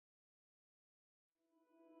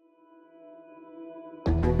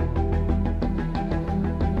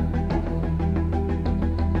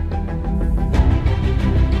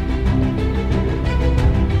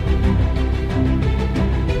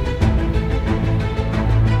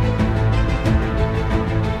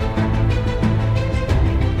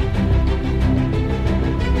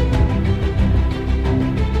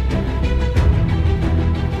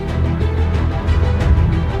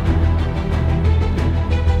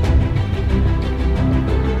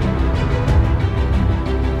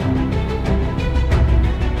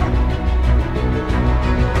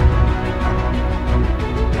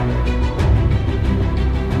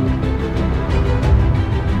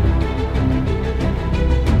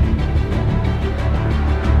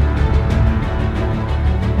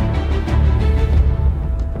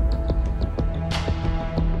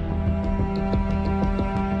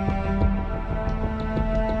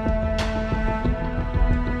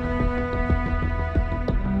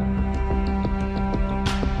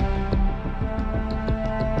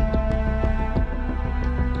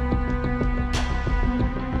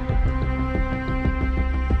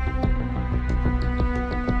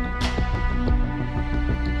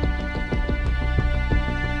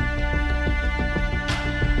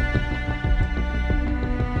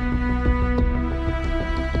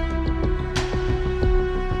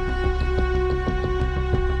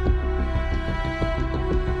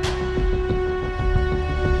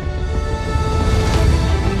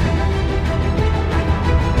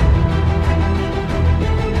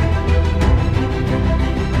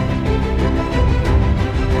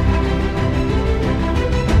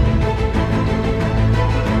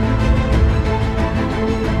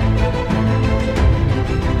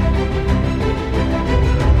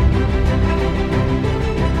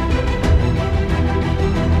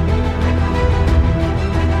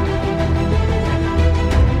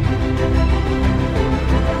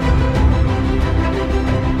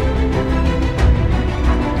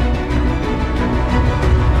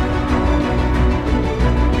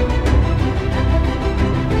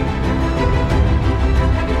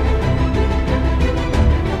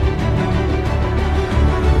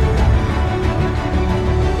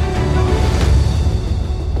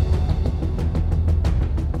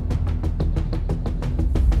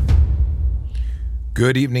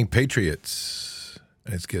Good evening, Patriots.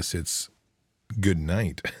 I guess it's good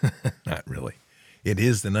night. Not really. It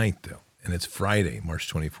is the night, though, and it's Friday,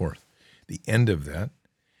 March 24th. The end of that,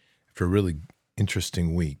 after a really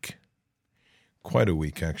interesting week, quite a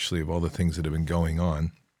week, actually, of all the things that have been going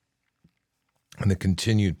on, and the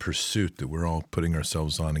continued pursuit that we're all putting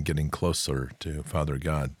ourselves on and getting closer to Father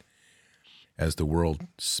God as the world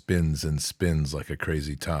spins and spins like a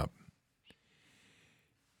crazy top.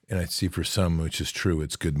 And I see for some, which is true,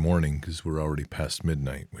 it's good morning because we're already past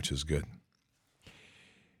midnight, which is good.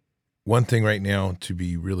 One thing right now to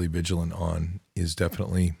be really vigilant on is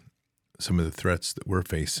definitely some of the threats that we're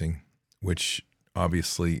facing, which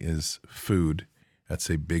obviously is food. That's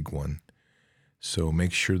a big one. So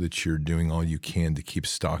make sure that you're doing all you can to keep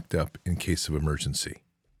stocked up in case of emergency.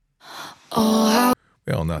 Well,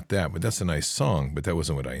 not that, but that's a nice song, but that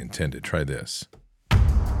wasn't what I intended. Try this.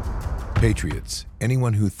 Patriots,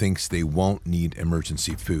 anyone who thinks they won't need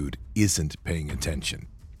emergency food isn't paying attention.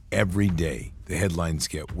 Every day, the headlines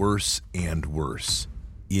get worse and worse.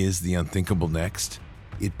 Is the unthinkable next?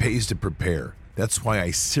 It pays to prepare. That's why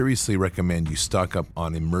I seriously recommend you stock up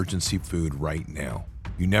on emergency food right now.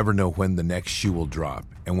 You never know when the next shoe will drop,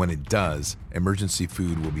 and when it does, emergency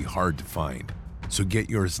food will be hard to find. So get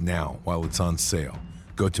yours now while it's on sale.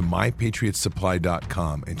 Go to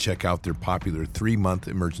mypatriotsupply.com and check out their popular 3-month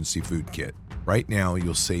emergency food kit. Right now,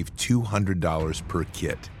 you'll save $200 per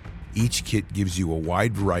kit. Each kit gives you a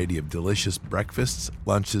wide variety of delicious breakfasts,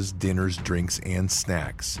 lunches, dinners, drinks, and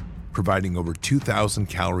snacks, providing over 2,000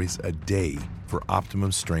 calories a day for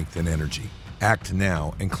optimum strength and energy. Act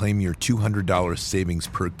now and claim your $200 savings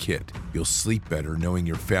per kit. You'll sleep better knowing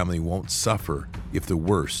your family won't suffer if the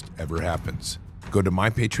worst ever happens. Go to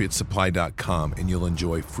mypatriotsupply.com and you'll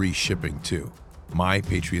enjoy free shipping too.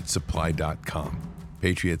 mypatriotsupply.com.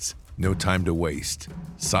 Patriots, no time to waste.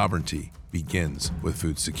 Sovereignty begins with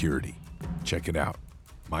food security. Check it out.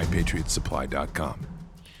 mypatriotsupply.com.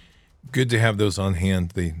 Good to have those on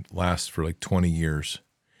hand. They last for like 20 years.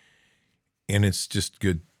 And it's just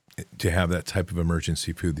good to have that type of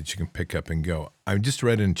emergency food that you can pick up and go. I just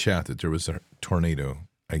read in chat that there was a tornado,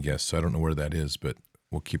 I guess. So I don't know where that is, but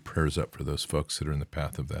we'll keep prayers up for those folks that are in the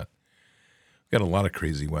path of that. We've got a lot of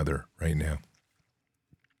crazy weather right now.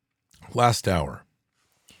 Last hour,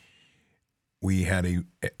 we had an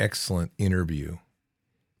excellent interview,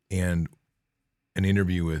 and an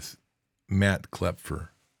interview with Matt Klepfer,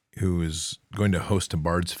 who is going to host a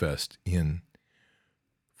Bards Fest in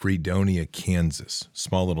Fredonia, Kansas.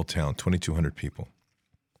 Small little town, 2,200 people.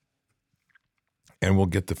 And we'll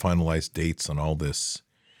get the finalized dates on all this.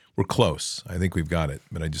 We're close. I think we've got it,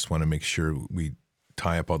 but I just want to make sure we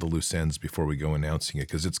tie up all the loose ends before we go announcing it,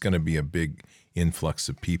 because it's going to be a big influx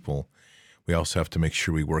of people. We also have to make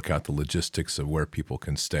sure we work out the logistics of where people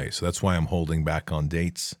can stay. So that's why I'm holding back on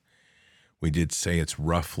dates. We did say it's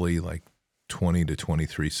roughly like 20 to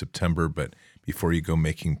 23 September, but before you go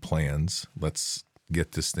making plans, let's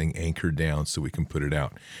get this thing anchored down so we can put it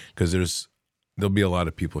out, because there'll be a lot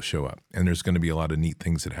of people show up, and there's going to be a lot of neat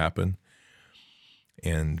things that happen.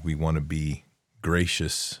 And we want to be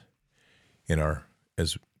gracious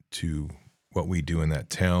as to what we do in that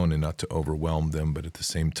town and not to overwhelm them. But at the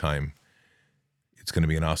same time, it's going to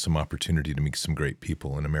be an awesome opportunity to meet some great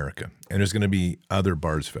people in America. And there's going to be other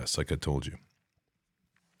Bards Fest, like I told you.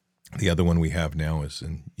 The other one we have now is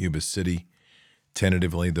in Yuba City.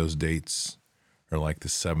 Tentatively, those dates are like the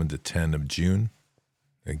 7 to 10 of June.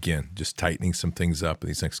 Again, just tightening some things up in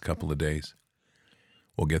these next couple of days.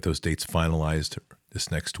 We'll get those dates finalized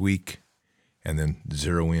this next week, and then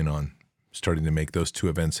zero in on starting to make those two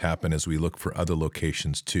events happen as we look for other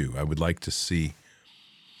locations too. I would like to see,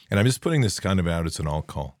 and I'm just putting this kind of out as an all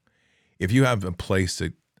call. If you have a place,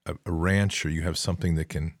 a ranch, or you have something that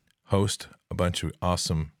can host a bunch of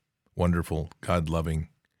awesome, wonderful, God-loving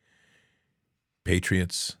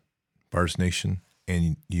patriots, Bards Nation,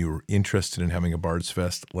 and you're interested in having a Bards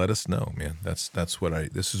Fest, let us know, man. That's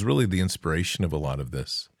what this is really the inspiration of a lot of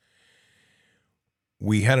this.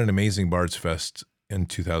 We had an amazing Bards Fest in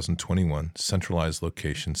 2021, centralized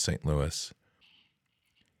location, St. Louis.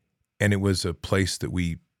 And it was a place that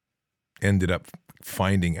we ended up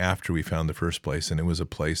finding after we found the first place. And it was a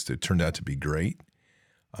place that turned out to be great.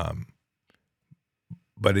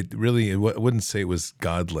 But it really, I wouldn't say it was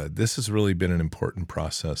God-led. This has really been an important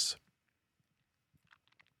process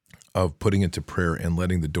of putting it to prayer and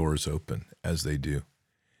letting the doors open as they do.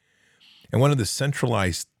 And one of the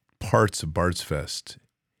centralized parts of Bards Fest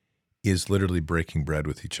is literally breaking bread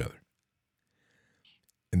with each other.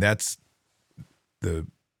 And that's the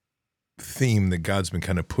theme that God's been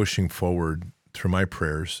kind of pushing forward through my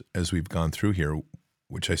prayers as we've gone through here,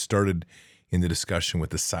 which I started in the discussion with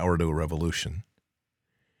the sourdough revolution.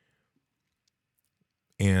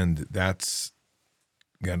 And that's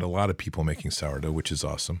got a lot of people making sourdough, which is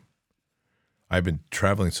awesome. I've been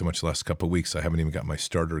traveling so much the last couple of weeks, I haven't even got my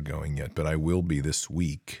starter going yet, but I will be this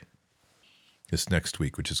next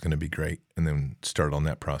week, which is going to be great, and then start on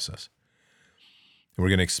that process. And we're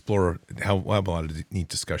going to explore we'll have a lot of neat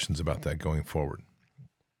discussions about that going forward.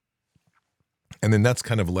 And then that's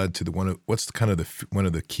kind of led to one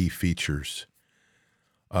of the key features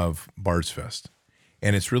of Bards Fest.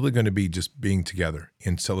 And it's really going to be just being together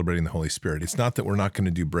and celebrating the Holy Spirit. It's not that we're not going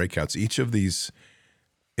to do breakouts. Each of these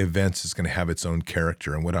events is going to have its own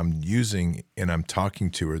character. And what I'm using and I'm talking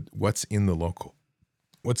to are what's in the local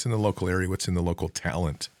area, what's in the local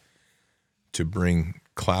talent to bring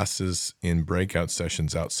classes in breakout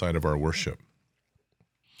sessions outside of our worship.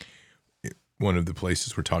 One of the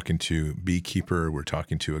places we're talking to beekeeper, we're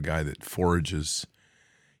talking to a guy that forages.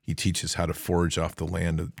 He teaches how to forage off the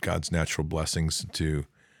land of God's natural blessings to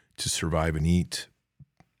survive and eat.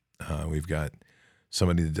 We've got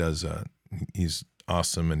somebody that does, he's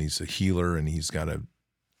awesome and he's a healer and he's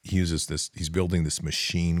building this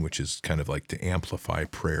machine, which is kind of like to amplify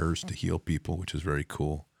prayers to heal people, which is very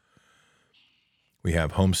cool. We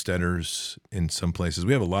have homesteaders in some places.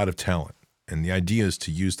 We have a lot of talent. And the idea is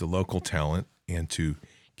to use the local talent and to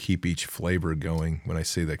keep each flavor going. When I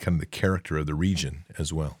say that, kind of the character of the region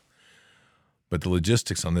as well. But the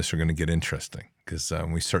logistics on this are going to get interesting because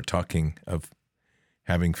when we start talking of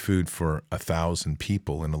having food for 1,000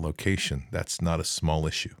 people in a location, that's not a small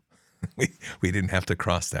issue. We didn't have to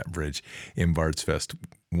cross that bridge in Bards Fest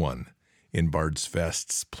 1. In Bards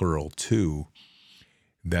Fests, plural, 2,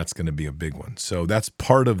 that's going to be a big one. So that's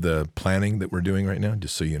part of the planning that we're doing right now,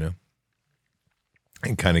 just so you know,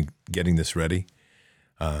 and kind of getting this ready.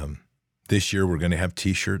 This year we're going to have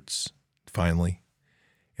T-shirts finally,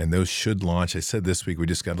 and those should launch. I said this week we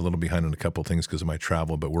just got a little behind on a couple of things because of my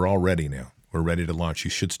travel, but we're all ready now. We're ready to launch.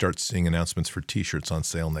 You should start seeing announcements for T-shirts on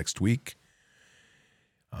sale next week.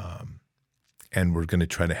 And we're going to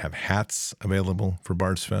try to have hats available for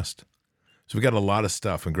Bards Fest. So we got a lot of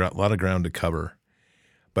stuff and a lot of ground to cover.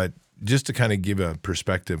 But just to kind of give a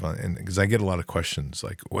perspective on, and because I get a lot of questions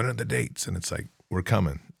like, when are the dates? And it's like, we're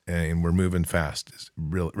coming and we're moving fast,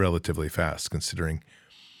 relatively fast considering.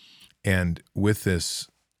 And with this,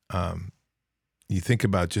 you think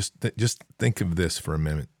about just think of this for a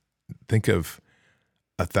minute. Think of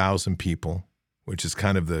 1,000 people, which is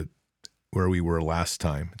kind of where we were last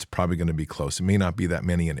time. It's probably going to be close. It may not be that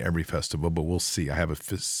many in every festival, but we'll see. I have a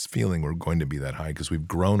feeling we're going to be that high because we've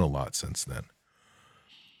grown a lot since then.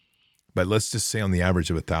 But let's just say on the average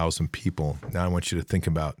of 1,000 people. Now I want you to think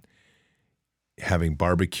about having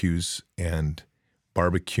barbecues and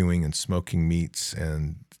barbecuing and smoking meats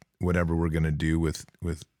and whatever we're going to do with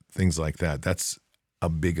things like that. That's a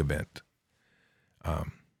big event.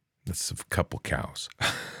 That's a couple cows,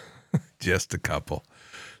 just a couple.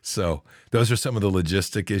 So those are some of the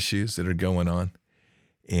logistic issues that are going on,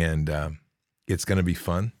 and it's going to be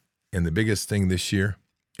fun. And the biggest thing this year,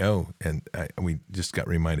 we just got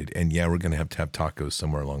reminded, and we're going to have tacos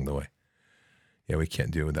somewhere along the way. Yeah, we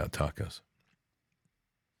can't do it without tacos.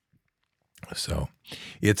 So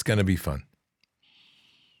it's going to be fun.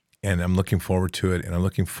 And I'm looking forward to it, and I'm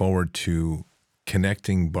looking forward to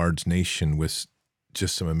connecting Bards Nation with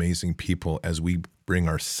just some amazing people as we bring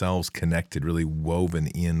ourselves connected, really woven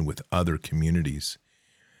in with other communities.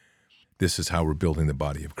 This is how we're building the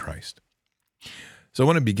body of Christ. So I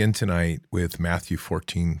want to begin tonight with Matthew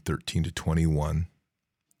 14:13-21.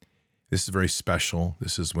 This is very special.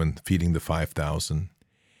 This is when feeding the 5,000.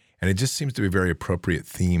 And it just seems to be a very appropriate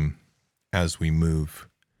theme as we move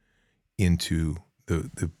into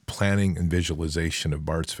the planning and visualization of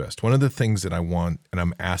Bards Fest. One of the things that I want, and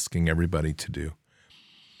I'm asking everybody to do,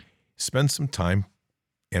 spend some time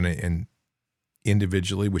and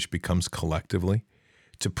individually, which becomes collectively,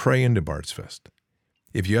 to pray into Bards Fest.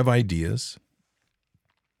 If you have ideas,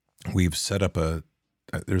 we've set up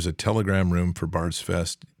there's a Telegram room for Bards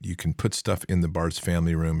Fest. You can put stuff in the Bards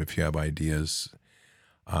family room if you have ideas.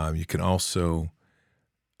 You can also,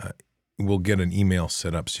 we'll get an email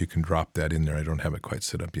set up so you can drop that in there. I don't have it quite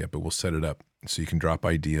set up yet, but we'll set it up so you can drop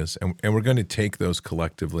ideas. And we're going to take those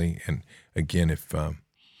collectively. And again,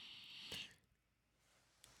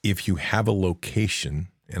 if you have a location,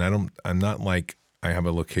 and I'm not like I have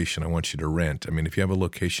a location I want you to rent. I mean, if you have a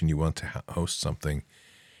location you want to host something,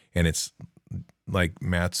 and it's like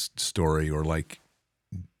Matt's story or like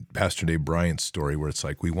Pastor Dave Bryant's story where it's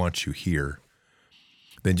like, we want you here,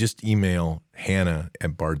 then just email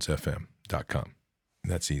Hannah@bardsfm.com.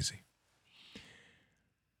 That's easy.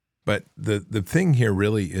 But the thing here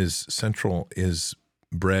really is central is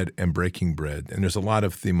bread and breaking bread. And there's a lot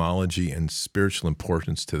of themology and spiritual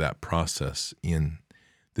importance to that process in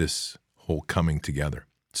this whole coming together.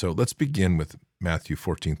 So let's begin with Matthew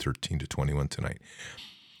 14:13 to 21 tonight.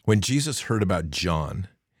 When Jesus heard about John,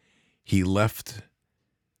 he left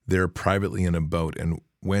there privately in a boat and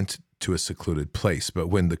went to a secluded place. But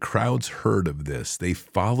when the crowds heard of this, they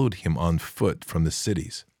followed him on foot from the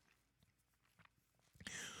cities.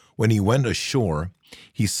 When he went ashore,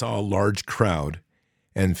 he saw a large crowd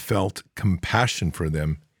and felt compassion for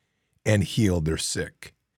them and healed their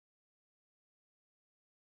sick.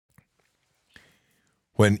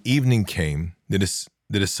 When evening came, the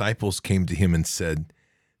disciples came to him and said,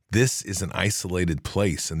 "This is an isolated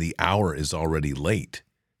place, and the hour is already late.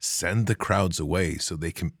 Send the crowds away so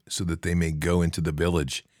that they may go into the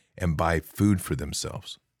village and buy food for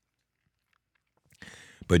themselves."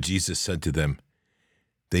 But Jesus said to them,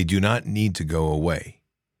 "They do not need to go away.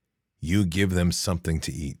 You give them something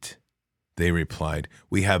to eat." They replied,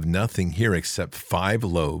 "We have nothing here except 5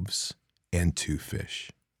 loaves and 2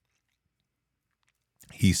 fish."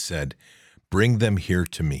 He said, "Bring them here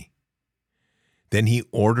to me." Then he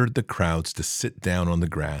ordered the crowds to sit down on the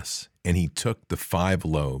grass, and he took the 5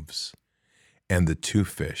 loaves and the 2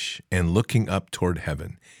 fish, and looking up toward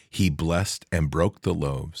heaven, he blessed and broke the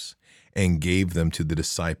loaves and gave them to the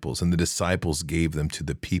disciples, and the disciples gave them to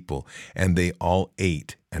the people, and they all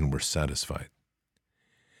ate and were satisfied.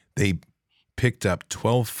 They picked up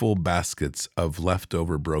 12 full baskets of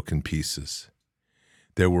leftover broken pieces.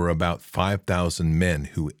 There were about 5,000 men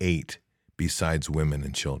who ate, besides women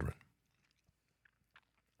and children.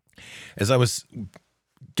 As I was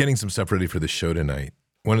getting some stuff ready for the show tonight,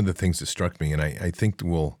 one of the things that struck me, and I think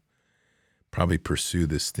we'll probably pursue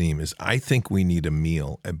this theme, is I think we need a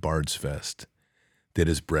meal at Bard's Fest that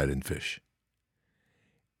is bread and fish.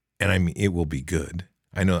 And I mean, it will be good.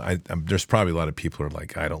 I know there's probably a lot of people who are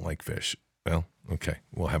like, "I don't like fish." Well, okay,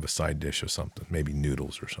 we'll have a side dish or something, maybe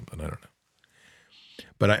noodles or something, I don't know.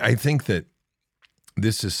 But I think that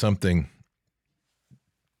this is something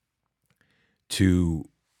to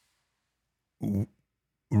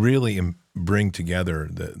really bring together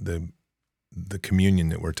the communion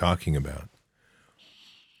that we're talking about.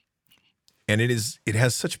 And it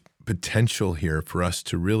has such potential here for us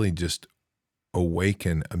to really just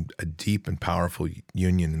awaken a deep and powerful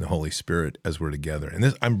union in the Holy Spirit as we're together.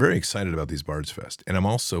 And I'm very excited about these Bards Fest. And I'm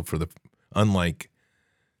also, unlike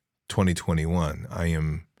 2021, I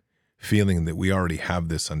am feeling that we already have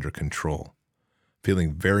this under control,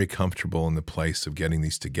 feeling very comfortable in the place of getting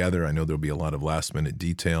these together. I know there'll be a lot of last minute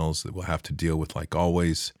details that we'll have to deal with like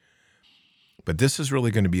always. But this is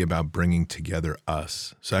really going to be about bringing together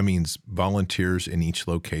us. So that means volunteers in each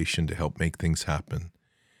location to help make things happen.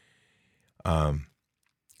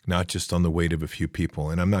 Not just on the weight of a few people.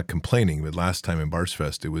 And I'm not complaining, but last time in Bards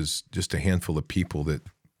Fest, it was just a handful of people that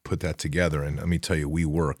put that together. And let me tell you, we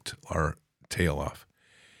worked our tail off.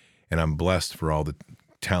 And I'm blessed for all the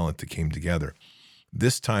talent that came together.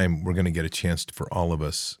 This time, we're going to get a chance for all of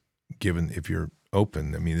us, given if you're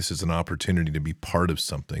open. I mean, this is an opportunity to be part of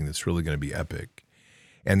something that's really going to be epic.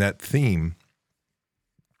 And that theme,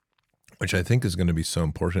 which I think is going to be so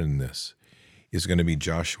important in this, is going to be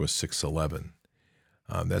Joshua 6:11.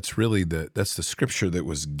 That's really that's the scripture that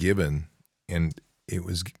was given, and it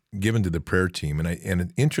was given to the prayer team.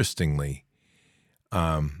 And interestingly,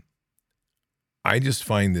 I just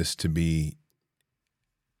find this to be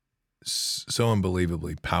so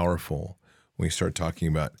unbelievably powerful when we start talking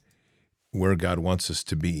about where God wants us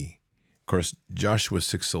to be. Of course, Joshua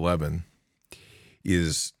 6:11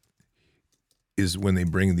 is when they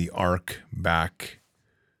bring the ark back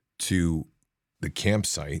to the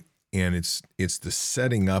campsite, and it's the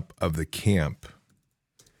setting up of the camp.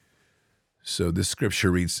 So this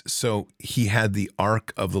scripture reads, "So he had the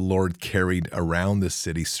ark of the Lord carried around the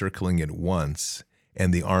city, circling it once,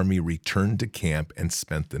 and the army returned to camp and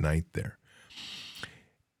spent the night there."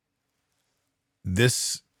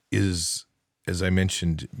 This is, as I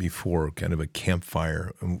mentioned before, kind of a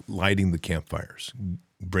campfire, lighting the campfires,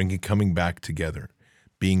 coming back together,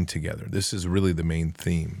 being together. This is really the main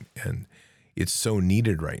theme, and it's so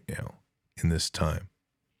needed right now in this time.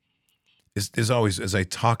 As always, as I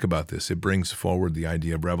talk about this, it brings forward the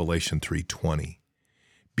idea of Revelation 3:20.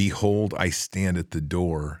 "Behold, I stand at the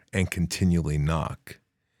door and continually knock.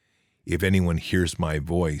 If anyone hears my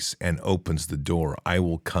voice and opens the door, I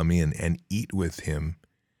will come in and eat with him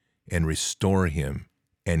and restore him,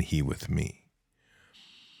 and he with me."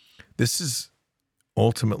 This is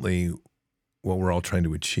ultimately what we're all trying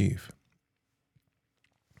to achieve.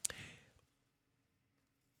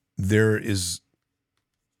 There is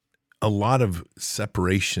a lot of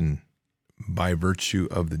separation by virtue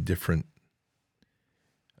of the different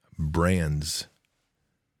brands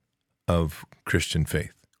of Christian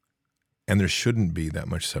faith. And there shouldn't be that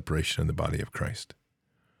much separation in the body of Christ.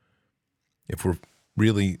 If we're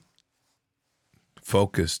really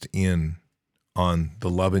focused in on the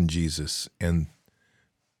love in Jesus and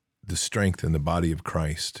the strength in the body of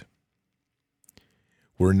Christ,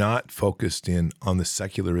 we're not focused in on the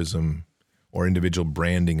secularism or individual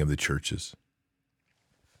branding of the churches.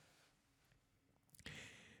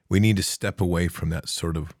 We need to step away from that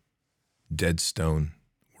sort of dead stone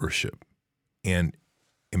worship and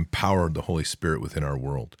empower the Holy Spirit within our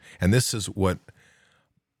world. And this is what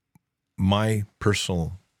my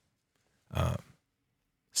personal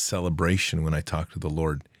celebration when I talk to the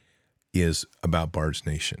Lord is about Bard's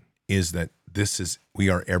Nation, is that we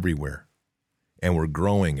are everywhere and we're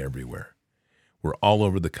growing everywhere. We're all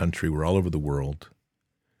over the country. We're all over the world.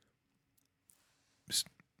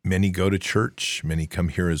 Many go to church. Many come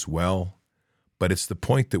here as well. But it's the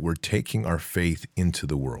point that we're taking our faith into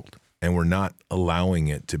the world and we're not allowing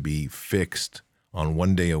it to be fixed on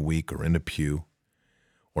one day a week or in a pew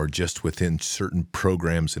or just within certain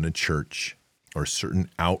programs in a church or certain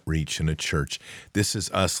outreach in a church. This is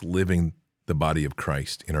us living the body of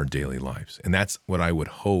Christ in our daily lives. And that's what I would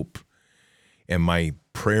hope, and my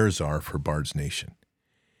prayers are for Bard's Nation,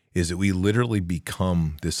 is that we literally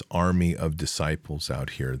become this army of disciples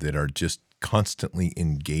out here that are just constantly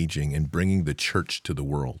engaging and bringing the church to the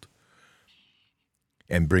world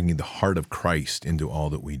and bringing the heart of Christ into all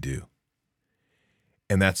that we do.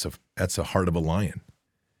 And that's a heart of a lion.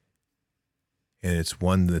 And it's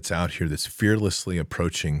one that's out here that's fearlessly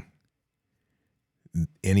approaching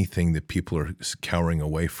anything that people are cowering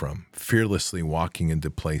away from, fearlessly walking into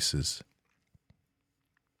places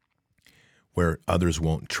where others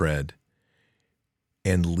won't tread,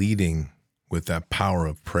 and leading with that power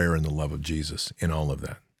of prayer and the love of Jesus in all of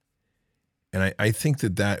that. And I think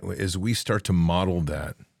that as we start to model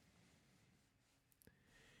that,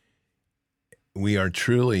 we are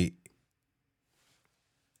truly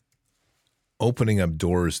opening up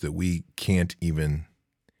doors that we can't even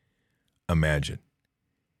imagine.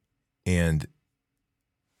 And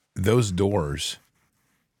those doors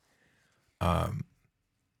are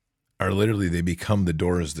literally, they become the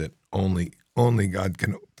doors that only God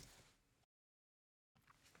can open.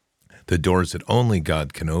 The doors that only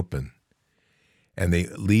God can open. And they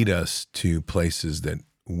lead us to places that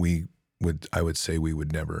I would say we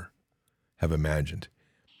would never have imagined.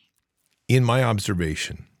 In my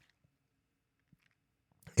observation,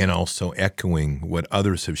 and also echoing what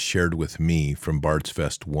others have shared with me from Bard's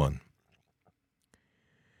Fest 1.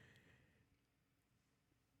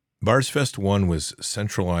 Bard's Fest 1 was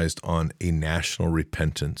centralized on a national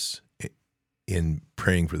repentance in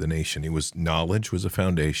praying for the nation. It was knowledge was a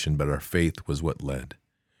foundation, but our faith was what led.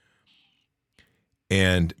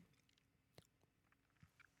 And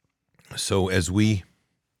so as we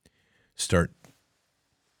start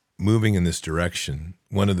moving in this direction,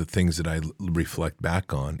 one of the things that I reflect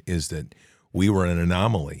back on is that we were an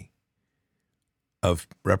anomaly of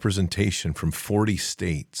representation from 40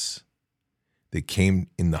 states that came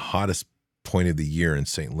in the hottest point of the year in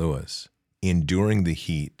St. Louis, enduring the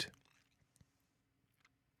heat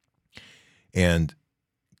and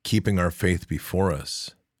keeping our faith before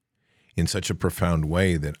us in such a profound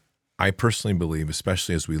way that I personally believe,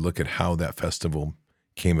 especially as we look at how that festival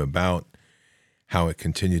came about, how it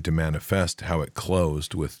continued to manifest, how it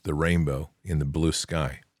closed with the rainbow in the blue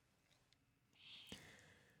sky.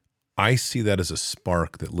 I see that as a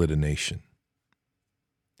spark that lit a nation.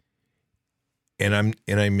 And I'm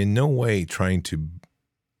in no way trying to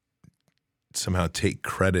somehow take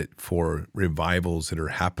credit for revivals that are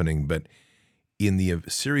happening, but in the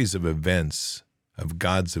series of events, of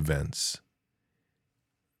God's events,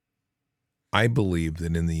 I believe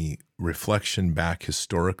that in the reflection back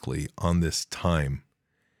historically on this time,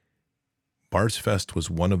 Bard's Fest was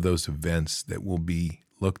one of those events that will be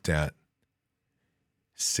looked at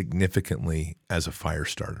significantly as a fire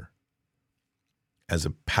starter, as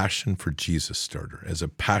a passion for Jesus starter, as a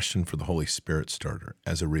passion for the Holy Spirit starter,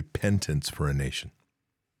 as a repentance for a nation.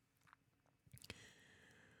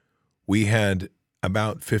 We had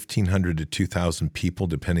about 1,500 to 2,000 people,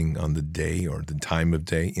 depending on the day or the time of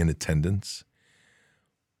day, in attendance.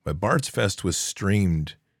 But Bard's Fest was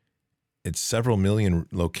streamed at several million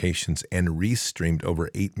locations and re-streamed over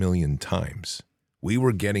 8 million times. We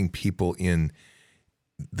were getting people in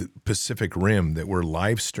the Pacific Rim that were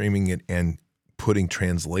live streaming it and putting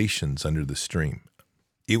translations under the stream.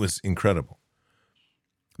 It was incredible.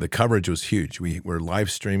 The coverage was huge. We were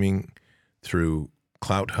live streaming through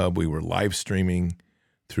Clout Hub, we were live streaming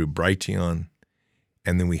through Brighteon,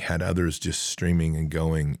 and then we had others just streaming and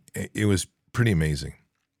going. It was pretty amazing.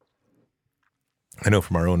 I know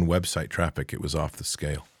from our own website traffic, it was off the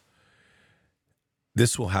scale.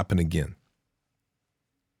 This will happen again.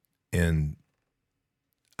 And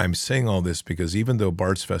I'm saying all this because even though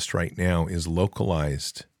Bards Fest right now is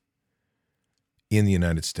localized in the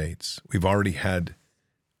United States, we've already had,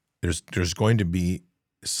 there's going to be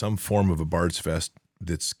some form of a Bards Fest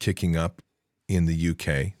that's kicking up in the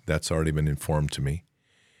UK. That's already been informed to me.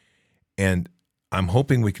 And I'm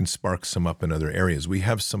hoping we can spark some up in other areas. We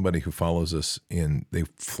have somebody who follows us they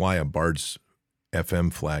fly a Bards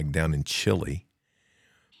FM flag down in Chile.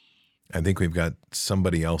 I think we've got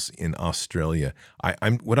somebody else in Australia.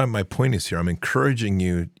 My point is here, I'm encouraging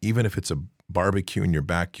you, even if it's a barbecue in your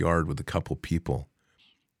backyard with a couple people,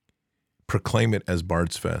 proclaim it as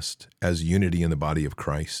Bards Fest, as unity in the body of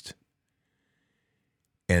Christ,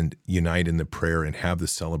 and unite in the prayer and have the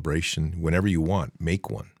celebration whenever you want. Make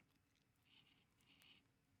one.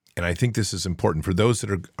 And I think this is important for those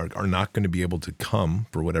that are not going to be able to come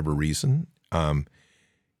for whatever reason.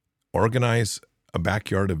 Organize a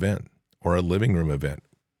backyard event or a living room event,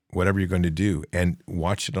 whatever you're going to do, and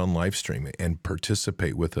watch it on live stream and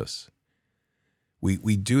participate with us.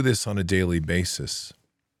 We do this on a daily basis.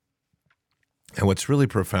 And what's really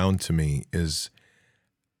profound to me is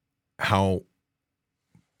how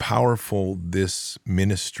powerful this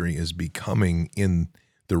ministry is becoming in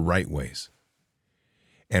the right ways.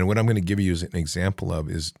 And what I'm going to give you as an example of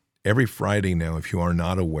is every Friday now, if you are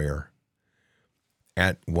not aware,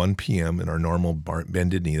 at 1 p.m. in our normal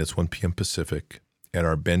Bended Knee, that's 1 p.m. Pacific, at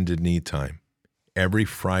our Bended Knee time, every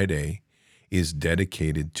Friday is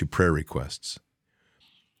dedicated to prayer requests.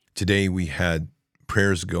 Today we had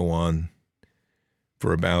prayers go on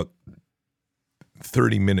for about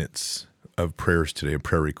 30 minutes of prayers today, of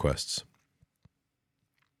prayer requests.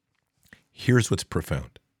 Here's what's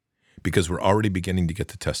profound, because we're already beginning to get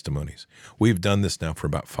the testimonies. We've done this now for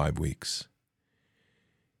about 5 weeks.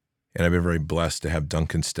 And I've been very blessed to have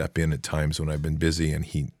Duncan step in at times when I've been busy, and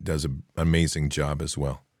he does an amazing job as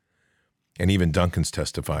well. And even Duncan's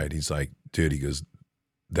testified. He's like, dude, he goes,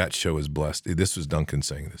 that show is blessed. This was Duncan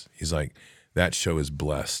saying this. He's like, that show is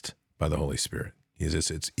blessed by the Holy Spirit.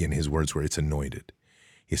 It's in his words where it's anointed.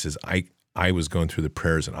 He says, I was going through the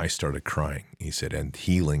prayers and I started crying. He said, and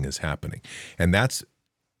healing is happening. And that's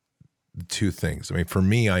the two things. I mean, for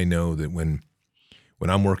me, I know that when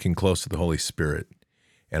I'm working close to the Holy Spirit,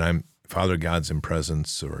 and I'm Father God's in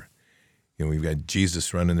presence, or we've got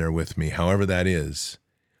Jesus running there with me, however that is,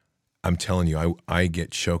 I'm telling you, I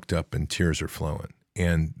get choked up and tears are flowing.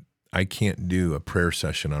 And I can't do a prayer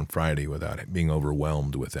session on Friday without being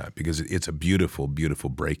overwhelmed with that, because it's a beautiful, beautiful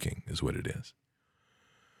breaking is what it is.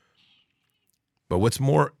 But what's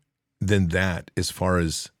more than that, as far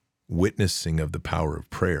as witnessing of the power of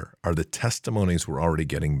prayer, are the testimonies we're already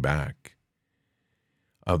getting back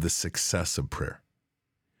of the success of prayer.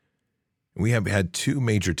 We have had 2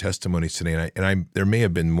 major testimonies today, and there may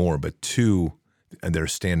have been more, but 2 that are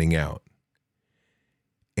standing out.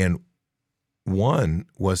 And one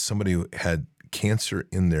was somebody who had cancer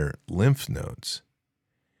in their lymph nodes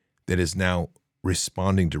that is now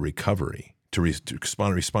responding to recovery,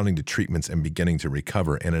 responding to treatments and beginning to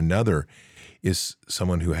recover. And another is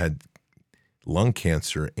someone who had lung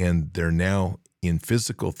cancer, and they're now in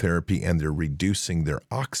physical therapy, and they're reducing their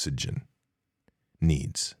oxygen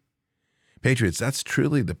needs. Patriots, that's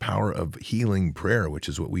truly the power of healing prayer, which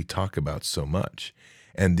is what we talk about so much.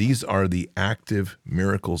 And these are the active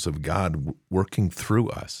miracles of God working through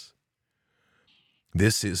us.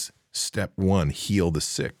 This is step 1, heal the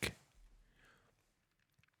sick.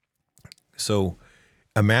 So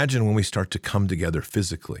imagine when we start to come together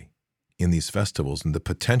physically in these festivals and the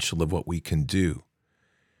potential of what we can do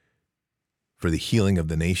for the healing of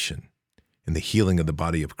the nation and the healing of the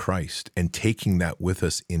body of Christ, and taking that with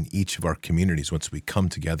us in each of our communities once we come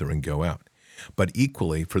together and go out. But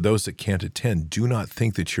equally, for those that can't attend, do not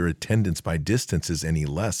think that your attendance by distance is any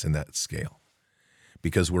less in that scale,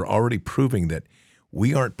 because we're already proving that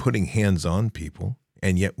we aren't putting hands on people,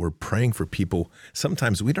 and yet we're praying for people.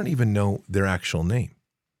 Sometimes we don't even know their actual name.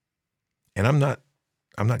 And I'm not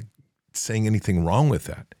saying anything wrong with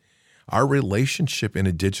that. Our relationship in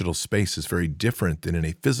a digital space is very different than in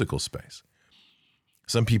a physical space.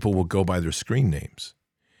 Some people will go by their screen names,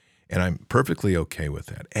 and I'm perfectly okay with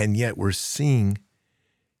that. And yet we're seeing,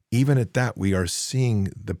 even at that, we are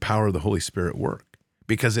seeing the power of the Holy Spirit work,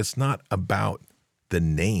 because it's not about the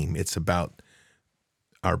name. It's about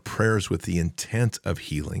our prayers with the intent of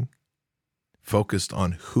healing, focused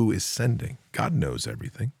on who is sending. God knows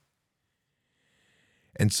everything.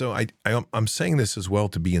 And so I'm saying this as well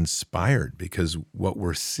to be inspired, because what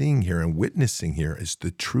we're seeing here and witnessing here is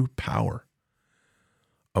the true power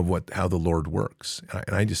of how the Lord works.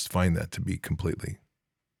 And I just find that to be completely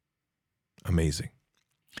amazing.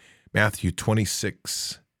 Matthew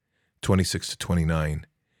 26:26-29.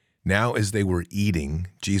 Now as they were eating,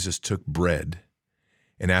 Jesus took bread,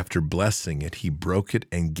 and after blessing it, he broke it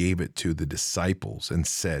and gave it to the disciples and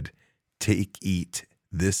said, "Take, eat,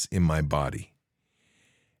 this in my body."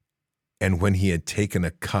 And when he had taken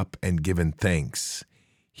a cup and given thanks,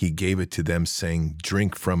 he gave it to them, saying,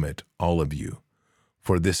 "Drink from it, all of you,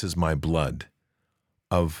 for this is my blood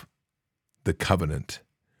of the covenant,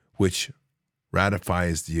 which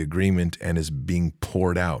ratifies the agreement and is being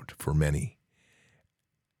poured out for many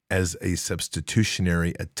as a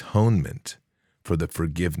substitutionary atonement for the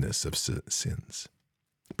forgiveness of sins.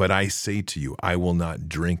 But I say to you, I will not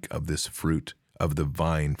drink of this fruit of the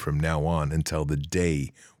vine from now on until the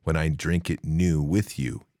day when I drink it new with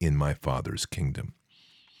you in my Father's kingdom."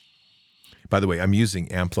 By the way, I'm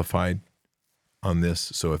using Amplified on this,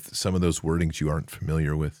 so if some of those wordings you aren't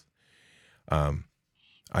familiar with,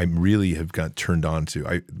 I really have got turned on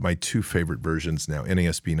to my two favorite versions now,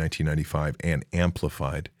 NASB 1995 and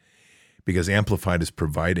Amplified, because Amplified is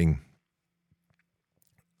providing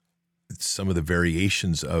some of the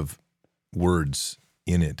variations of words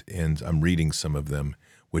in it, and I'm reading some of them,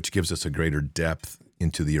 which gives us a greater depth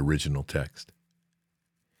into the original text.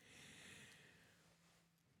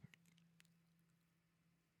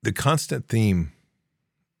 The constant theme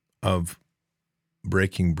of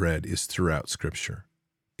breaking bread is throughout Scripture.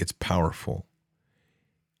 It's powerful.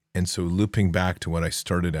 And so looping back to what I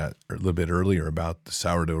started at a little bit earlier about the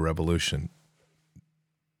sourdough revolution,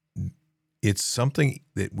 it's something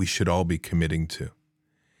that we should all be committing to.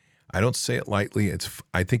 I don't say it lightly.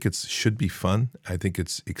 I think it should be fun. I think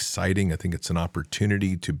it's exciting. I think it's an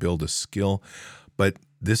opportunity to build a skill. But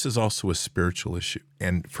this is also a spiritual issue.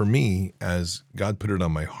 And for me, as God put it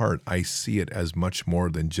on my heart, I see it as much more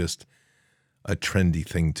than just a trendy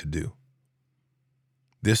thing to do.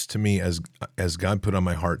 This to me, as God put on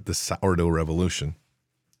my heart, the sourdough revolution,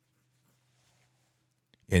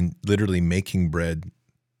 and literally making bread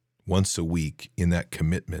once a week in that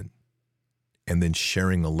commitment, and then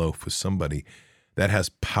sharing a loaf with somebody, that has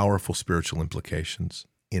powerful spiritual implications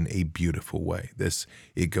in a beautiful way.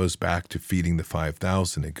 It goes back to feeding the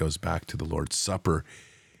 5,000. It goes back to the Lord's Supper.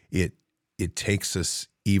 It takes us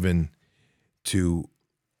even to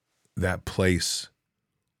that place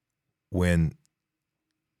when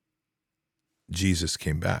Jesus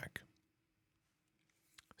came back.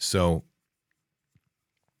 So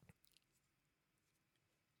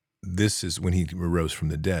this is when he arose from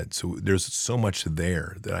the dead. So there's so much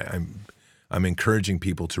there that I'm encouraging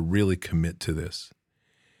people to really commit to this,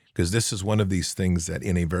 because this is one of these things that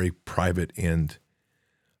in a very private and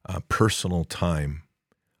personal time,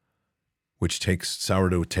 which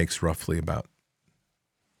sourdough takes roughly about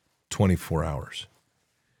 24 hours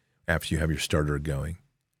after you have your starter going.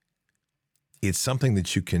 It's something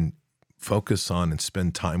that you can focus on and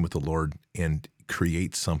spend time with the Lord and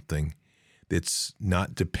create something that's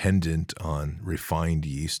not dependent on refined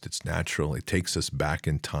yeast. It's natural. It takes us back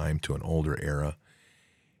in time to an older era,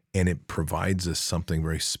 and it provides us something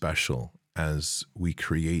very special as we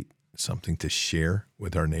create something to share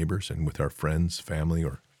with our neighbors and with our friends, family,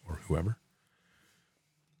 or whoever.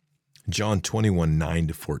 John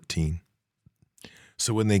 21:9-14.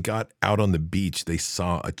 So when they got out on the beach, they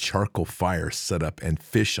saw a charcoal fire set up and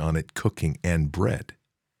fish on it cooking and bread.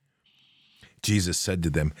 Jesus said to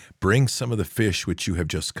them, "Bring some of the fish which you have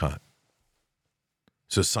just caught."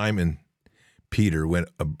 So Simon Peter went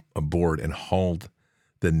aboard and hauled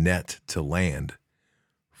the net to land,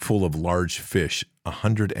 full of large fish,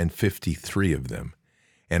 153 of them.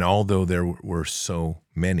 And although there were so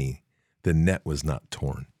many, the net was not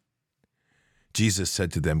torn. Jesus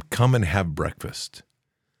said to them, "Come and have breakfast."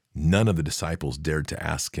 None of the disciples dared to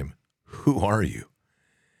ask him, "Who are you?"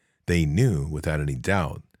 They knew without any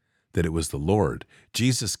doubt that it was the Lord.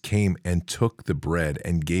 Jesus came and took the bread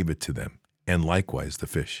and gave it to them, and likewise the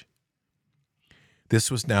fish.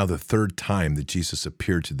 This was now the third time that Jesus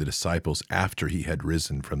appeared to the disciples after he had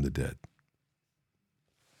risen from the dead.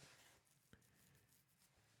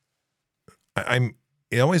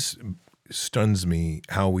 It always stuns me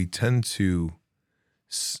how we tend to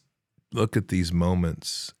look at these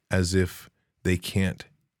moments as if they can't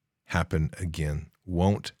happen again,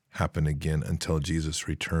 won't happen again until Jesus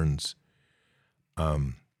returns,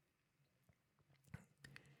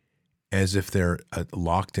 as if they're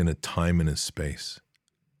locked in a time and a space.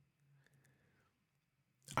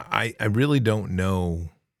 I really don't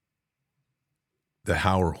know the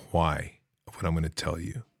how or why of what I'm going to tell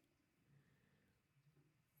you.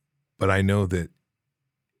 But I know that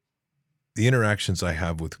the interactions I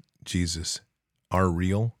have with Jesus are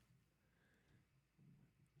real.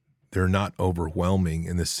 They're not overwhelming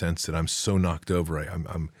in the sense that I'm so knocked over.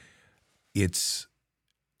 It's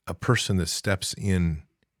a person that steps in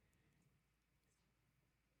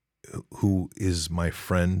who is my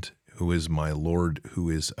friend, who is my Lord, who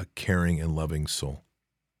is a caring and loving soul.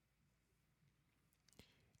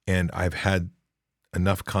 And I've had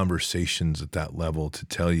enough conversations at that level to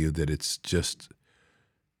tell you that it's just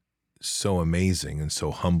so amazing and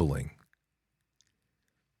so humbling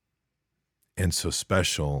and so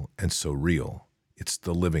special and so real. It's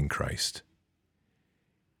the living Christ.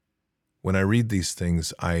 When I read these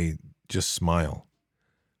things, I just smile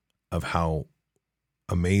of how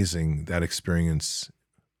amazing that experience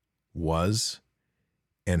was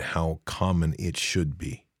and how common it should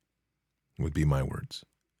be, would be my words.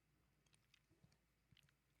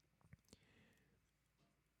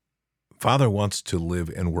 Father wants to live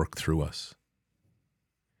and work through us.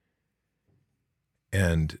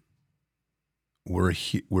 And we're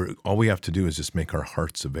all we have to do is just make our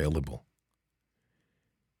hearts available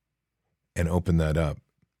and open that up.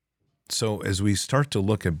 So as we start to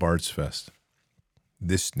look at Bard's Fest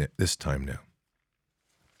this time now,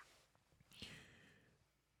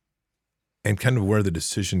 and kind of where the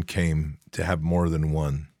decision came to have more than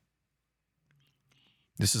one,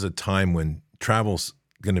 this is a time when travel's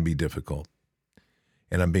going to be difficult,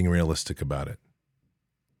 and I'm being realistic about it.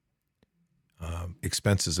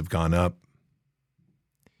 Expenses have gone up.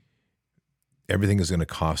 Everything is going to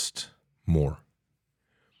cost more.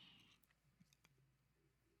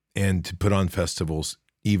 And to put on festivals,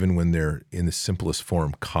 even when they're in the simplest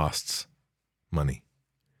form, costs money.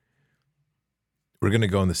 We're going to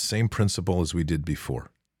go on the same principle as we did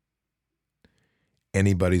before.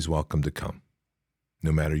 Anybody's welcome to come,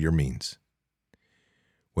 no matter your means.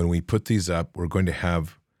 When we put these up, we're going to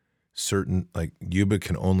have certain, like Yuba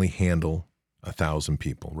can only handle 1,000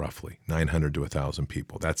 people, roughly 900 to 1,000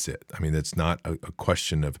 people. That's it. I mean, it's not a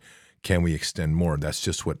question of can we extend more. That's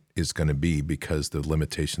just what is going to be because the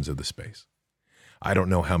limitations of the space. I don't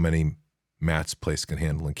know how many Matt's place can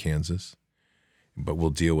handle in Kansas, but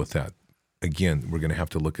we'll deal with that. Again, we're going to have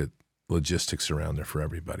to look at logistics around there for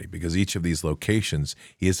everybody because each of these locations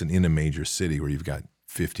isn't in a major city where you've got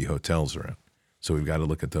 50 hotels around. So we've got to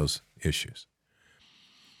look at those issues.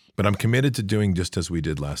 But I'm committed to doing just as we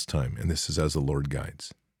did last time, and this is as the Lord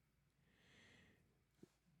guides.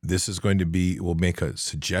 This is going to be, we'll make a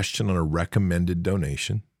suggestion on a recommended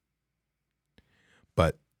donation,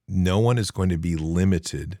 but no one is going to be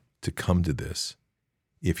limited to come to this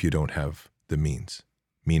if you don't have the means,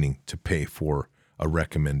 meaning to pay for a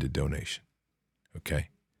recommended donation, okay?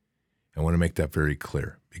 I want to make that very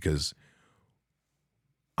clear because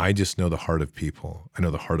I just know the heart of people. I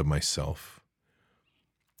know the heart of myself.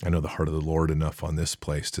 I know the heart of the Lord enough on this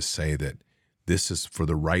place to say that this is for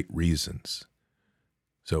the right reasons.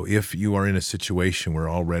 So if you are in a situation where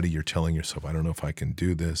already you're telling yourself, I don't know if I can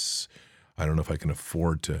do this, I don't know if I can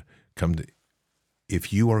afford to come to,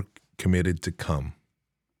 if you are committed to come,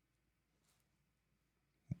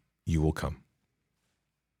 you will come.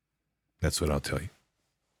 That's what I'll tell you.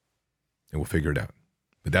 And we'll figure it out.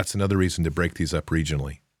 But that's another reason to break these up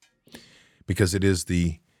regionally, because it is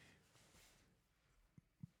the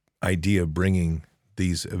idea of bringing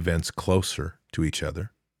these events closer to each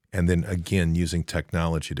other and then again using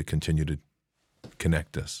technology to continue to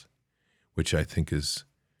connect us, which I think is,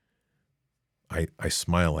 I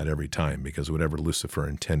smile at every time because whatever Lucifer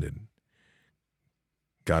intended,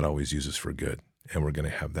 God always uses for good, and we're going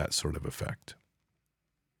to have that sort of effect.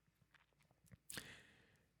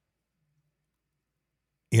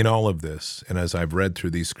 In all of this, and as I've read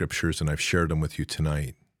through these scriptures and I've shared them with you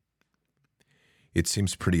tonight, it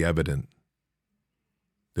seems pretty evident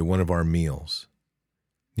that one of our meals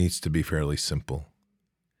needs to be fairly simple.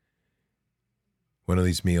 One of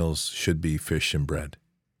these meals should be fish and bread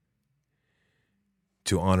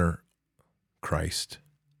to honor Christ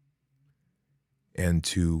and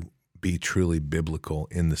to be truly biblical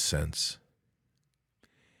in the sense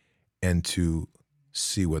and to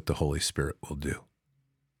see what the Holy Spirit will do.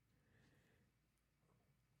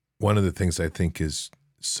 One of the things I think is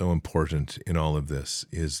so important in all of this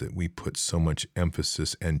is that we put so much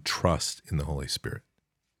emphasis and trust in the Holy Spirit.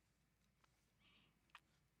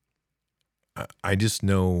 I just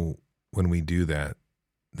know when we do that,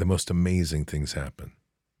 the most amazing things happen.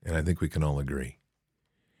 And I think we can all agree.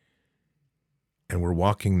 And we're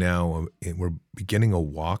walking now, we're beginning a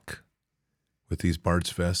walk with these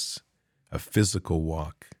Bard's Fests, a physical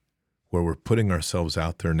walk where we're putting ourselves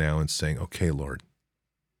out there now and saying, okay, Lord,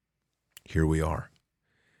 here we are.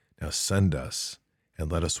 Now send us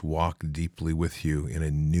and let us walk deeply with you in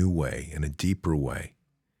a new way, in a deeper way.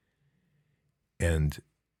 And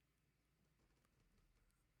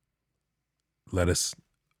let us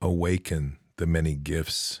awaken the many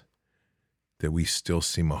gifts that we still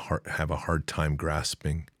have a hard time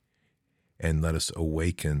grasping, and let us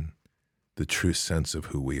awaken the true sense of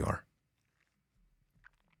who we are.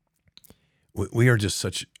 We are just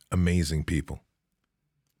such amazing people,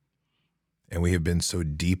 and we have been so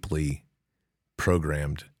deeply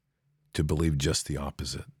programmed to believe just the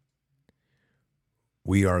opposite.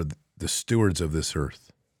 We are the stewards of this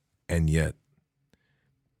earth, and yet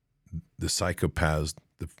the psychopaths,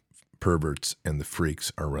 the perverts, and the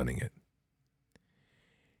freaks are running it.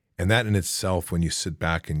 And that in itself, when you sit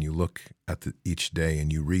back and you look at each day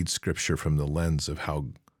and you read Scripture from the lens of how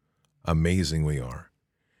amazing we are,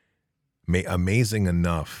 amazing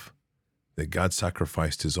enough that God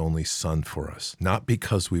sacrificed his only Son for us, not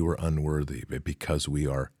because we were unworthy, but because we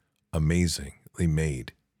are amazingly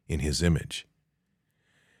made in his image,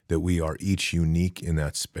 that we are each unique in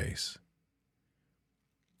that space,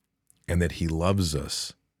 and that he loves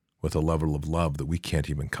us with a level of love that we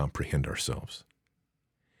can't even comprehend ourselves.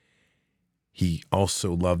 He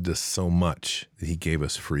also loved us so much that he gave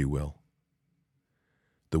us free will,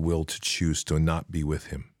 the will to choose to not be with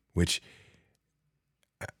him, which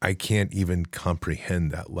I can't even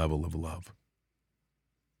comprehend that level of love.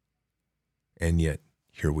 And yet,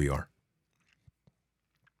 here we are.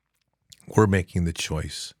 We're making the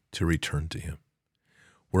choice to return to him.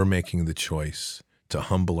 We're making the choice to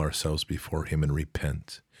humble ourselves before him and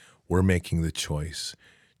repent. We're making the choice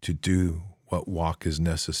to do what walk is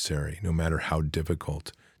necessary, no matter how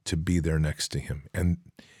difficult, to be there next to him. And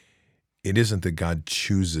it isn't that God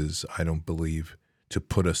chooses, I don't believe, to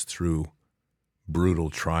put us through brutal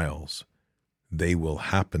trials. They will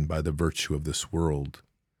happen by the virtue of this world.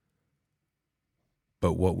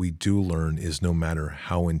 But what we do learn is no matter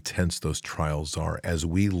how intense those trials are, as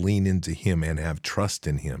we lean into him and have trust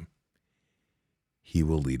in him, he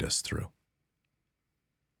will lead us through.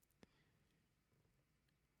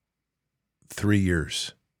 3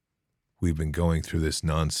 years we've been going through this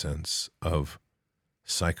nonsense of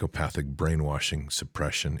psychopathic brainwashing,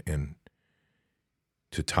 suppression, and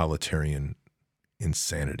totalitarian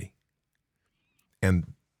insanity.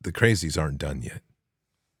 And the crazies aren't done yet.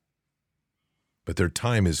 But their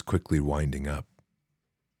time is quickly winding up.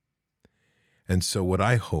 And so what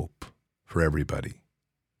I hope for everybody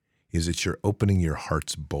is that you're opening your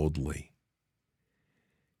hearts boldly,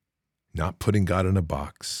 not putting God in a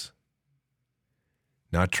box,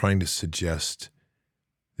 not trying to suggest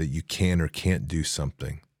that you can or can't do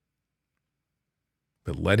something,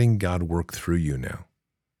 but letting God work through you now,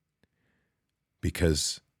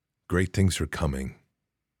 because great things are coming.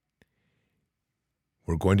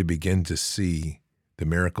 We're going to begin to see the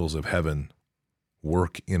miracles of heaven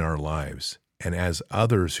work in our lives. And as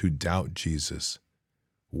others who doubt Jesus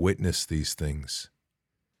witness these things,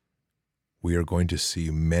 we are going to see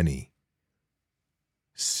many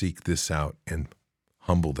seek this out and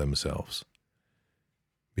humble themselves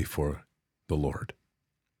before the Lord.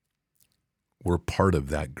 We're part of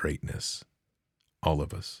that greatness, all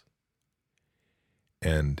of us.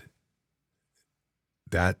 And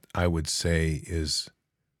that, I would say, is,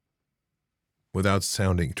 without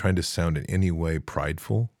trying to sound in any way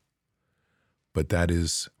prideful, but that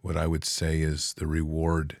is what I would say is the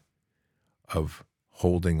reward of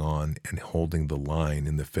holding on and holding the line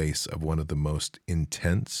in the face of one of the most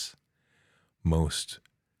intense, most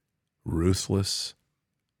ruthless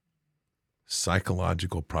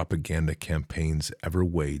psychological propaganda campaigns ever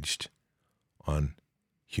waged on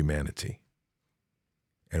humanity.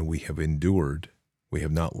 And we have endured. We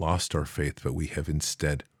have not lost our faith, but we have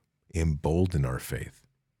instead emboldened our faith.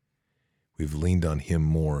 We've leaned on him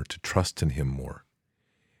more, to trust in him more.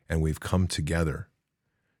 And we've come together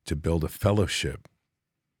to build a fellowship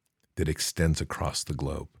that extends across the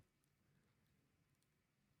globe.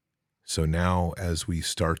 So now, as we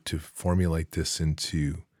start to formulate this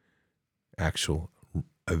into actual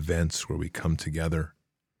events where we come together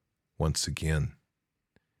once again,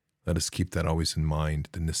 let us keep that always in mind,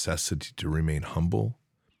 the necessity to remain humble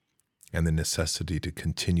and the necessity to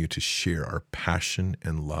continue to share our passion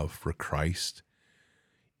and love for Christ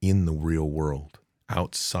in the real world,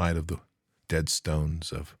 outside of the dead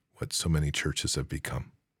stones of what so many churches have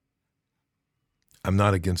become. I'm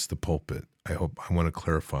not against the pulpit. I want to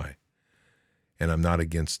clarify. And I'm not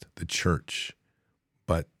against the church,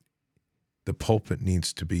 but the pulpit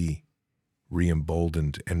needs to be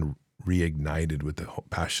re-emboldened and reignited with the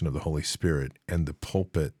passion of the Holy Spirit, and the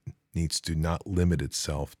pulpit needs to not limit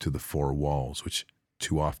itself to the four walls, which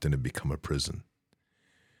too often have become a prison.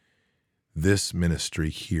 This ministry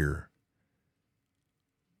here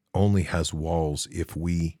only has walls if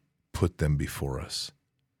we put them before us.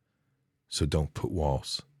 So don't put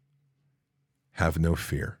walls. Have no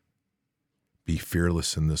fear. Be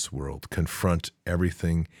fearless in this world. Confront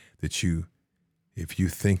everything that if you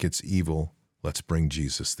think it's evil, let's bring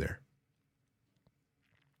Jesus there.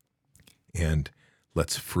 And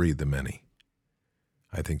let's free the many.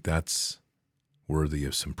 I think that's worthy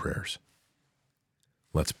of some prayers.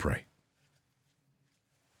 Let's pray.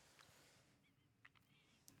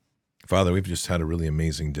 Father, we've just had a really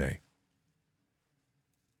amazing day.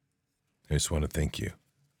 I just want to thank you.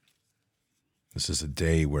 This is a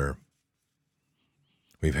day where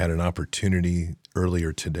we've had an opportunity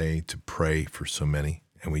earlier today to pray for so many,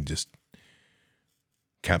 and we just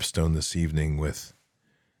capstone this evening with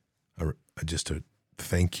just a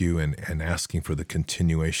thank you and asking for the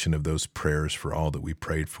continuation of those prayers for all that we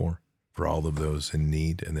prayed for all of those in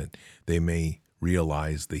need, and that they may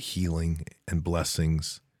realize the healing and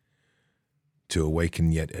blessings to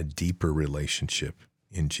awaken yet a deeper relationship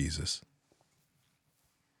in Jesus.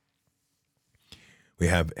 We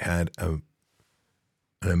have had an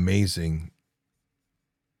amazing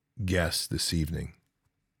guest this evening,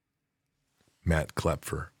 Matt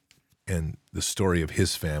Klepfer, and the story of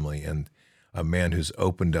his family, and a man who's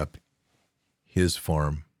opened up his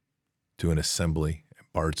farm to an assembly at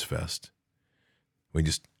Bard's Fest. We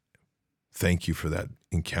just thank you for that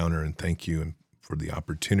encounter, and thank you for the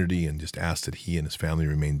opportunity, and just ask that he and his family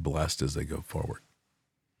remain blessed as they go forward.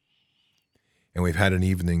 And we've had an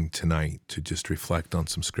evening tonight to just reflect on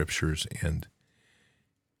some scriptures and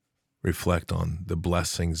reflect on the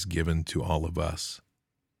blessings given to all of us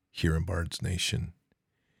here in Bard's Nation.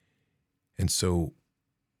 And so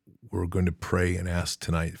we're going to pray and ask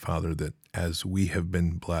tonight, Father, that as we have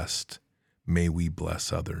been blessed, may we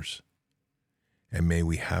bless others. And may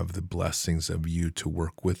we have the blessings of you to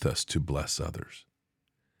work with us to bless others.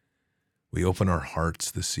 We open our hearts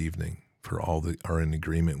this evening for all that are in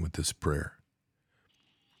agreement with this prayer,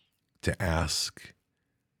 to ask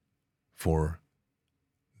for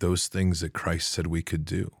those things that Christ said we could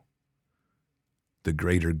do, the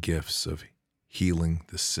greater gifts of healing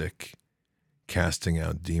the sick, casting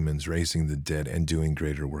out demons, raising the dead, and doing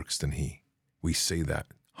greater works than he. We say that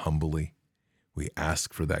humbly. We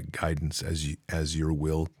ask for that guidance as your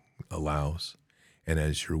will allows and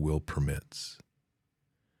as your will permits.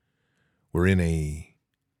 We're in an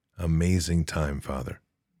amazing time, Father,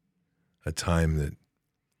 a time that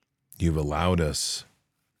you've allowed us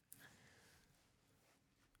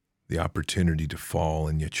the opportunity to fall,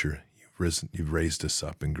 and yet you've raised us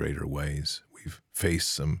up in greater ways. We've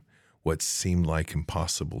faced some what seemed like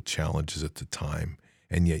impossible challenges at the time,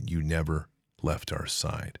 and yet you never left our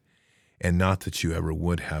side. And not that you ever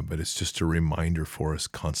would have, but it's just a reminder for us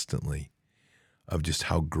constantly of just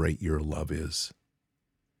how great your love is.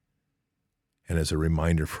 And as a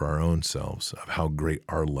reminder for our own selves of how great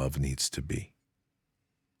our love needs to be.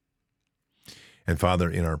 And Father,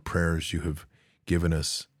 in our prayers, you have given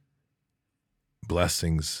us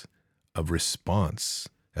blessings of response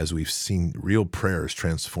as we've seen real prayers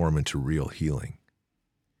transform into real healing.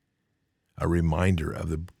 A reminder of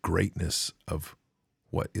the greatness of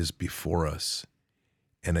what is before us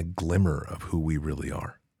and a glimmer of who we really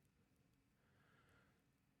are.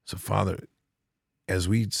 So, Father, as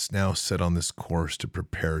we now set on this course to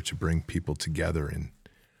prepare to bring people together in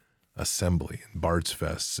assembly and Bard's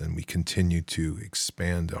Fests, and we continue to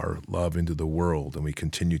expand our love into the world, and we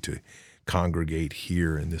continue to congregate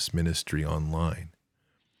here in this ministry online,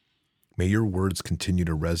 may your words continue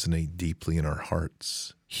to resonate deeply in our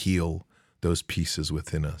hearts, heal those pieces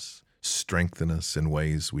within us, strengthen us in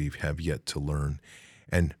ways we have yet to learn,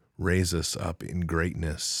 and raise us up in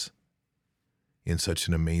greatness in such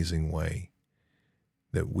an amazing way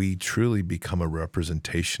that we truly become a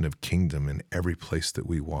representation of kingdom in every place that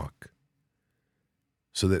we walk.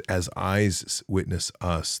 So that as eyes witness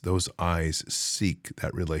us, those eyes seek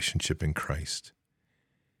that relationship in Christ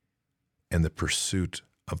and the pursuit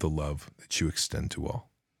of the love that you extend to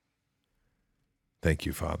all. Thank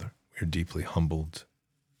you, Father. We are deeply humbled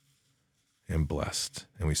and blessed.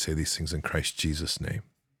 And we say these things in Christ Jesus' name.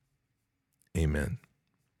 Amen.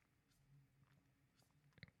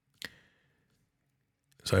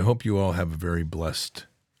 So I hope you all have a very blessed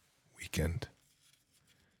weekend.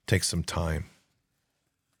 Take some time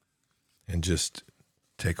and just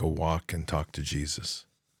take a walk and talk to Jesus.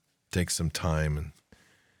 Take some time and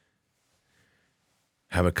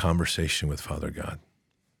have a conversation with Father God.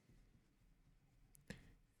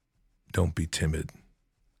 Don't be timid.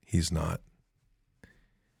 He's not.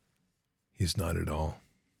 He's not at all.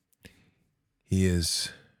 He is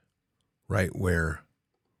right where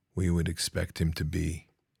we would expect him to be.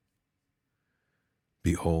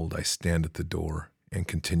 Behold, I stand at the door and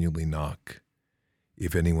continually knock.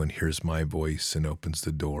 If anyone hears my voice and opens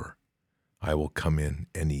the door, I will come in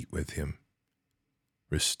and eat with him,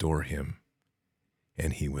 restore him,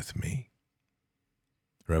 and he with me.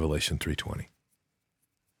 Revelation 3:20.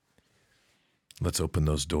 Let's open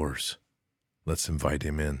those doors. Let's invite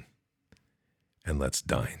him in, and let's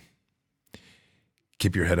dine.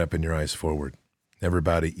 Keep your head up and your eyes forward. Never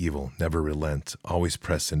bow to evil, never relent, always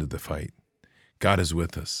press into the fight. God is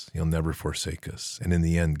with us. He'll never forsake us. And in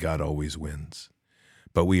the end, God always wins.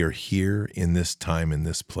 But we are here in this time, in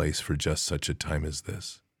this place, for just such a time as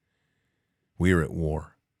this. We are at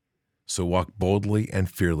war. So walk boldly and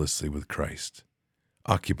fearlessly with Christ.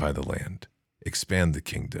 Occupy the land. Expand the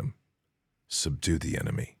kingdom. Subdue the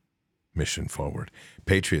enemy. Mission forward.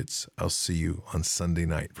 Patriots, I'll see you on Sunday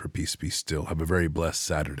night for Peace Be Still. Have a very blessed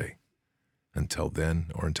Saturday. Until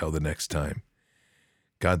then, or until the next time,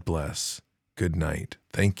 God bless. Good night.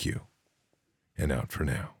 Thank you. And out for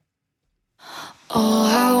now. Oh,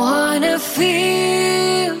 I wanna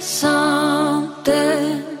feel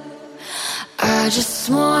something. I just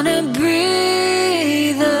wanna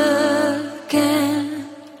breathe again.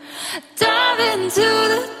 Dive into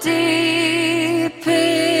the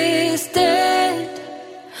deepest end.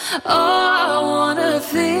 Oh, I wanna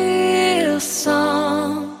feel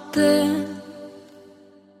something.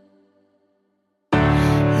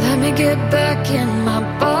 Let me get back in my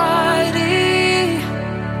body.